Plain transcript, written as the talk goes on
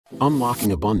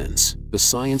Unlocking Abundance, The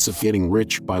Science of Getting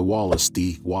Rich by Wallace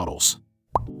D. Wattles.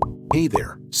 Hey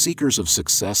there, seekers of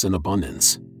success and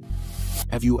abundance.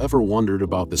 Have you ever wondered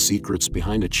about the secrets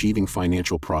behind achieving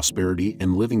financial prosperity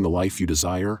and living the life you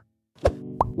desire?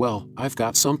 Well, I've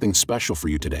got something special for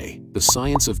you today, The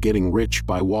Science of Getting Rich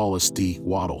by Wallace D.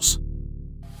 Wattles.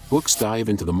 Books dive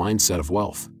into the mindset of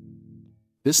wealth.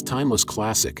 This timeless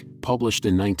classic, published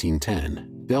in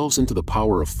 1910, delves into the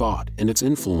power of thought and its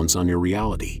influence on your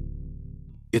reality.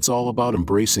 It's all about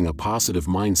embracing a positive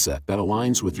mindset that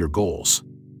aligns with your goals.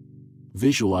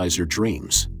 Visualize your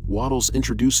dreams. Wattles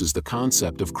introduces the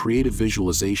concept of creative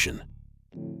visualization.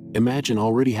 Imagine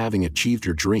already having achieved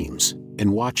your dreams,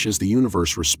 and watch as the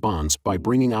universe responds by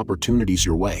bringing opportunities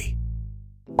your way.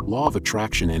 Law of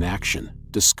Attraction in Action.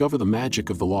 Discover the magic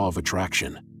of the law of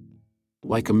attraction.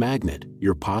 Like a magnet,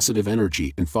 your positive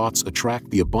energy and thoughts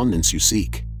attract the abundance you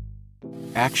seek.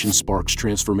 Action sparks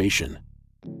transformation.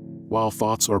 While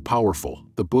thoughts are powerful,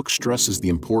 the book stresses the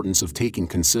importance of taking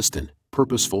consistent,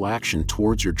 purposeful action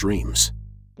towards your dreams.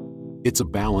 It's a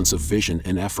balance of vision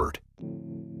and effort.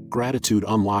 Gratitude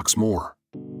unlocks more.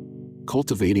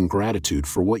 Cultivating gratitude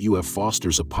for what you have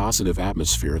fosters a positive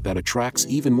atmosphere that attracts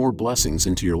even more blessings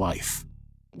into your life.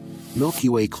 Milky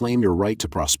Way. Claim your right to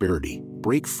prosperity.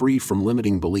 Break free from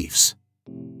limiting beliefs.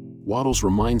 Wattles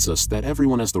reminds us that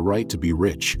everyone has the right to be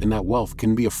rich and that wealth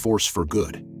can be a force for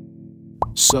good.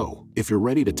 So, if you're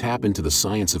ready to tap into the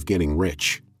science of getting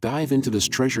rich, dive into this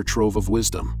treasure trove of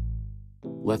wisdom.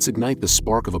 Let's ignite the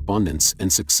spark of abundance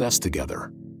and success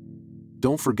together.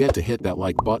 Don't forget to hit that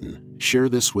like button, share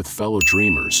this with fellow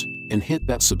dreamers, and hit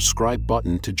that subscribe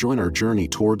button to join our journey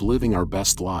toward living our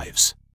best lives.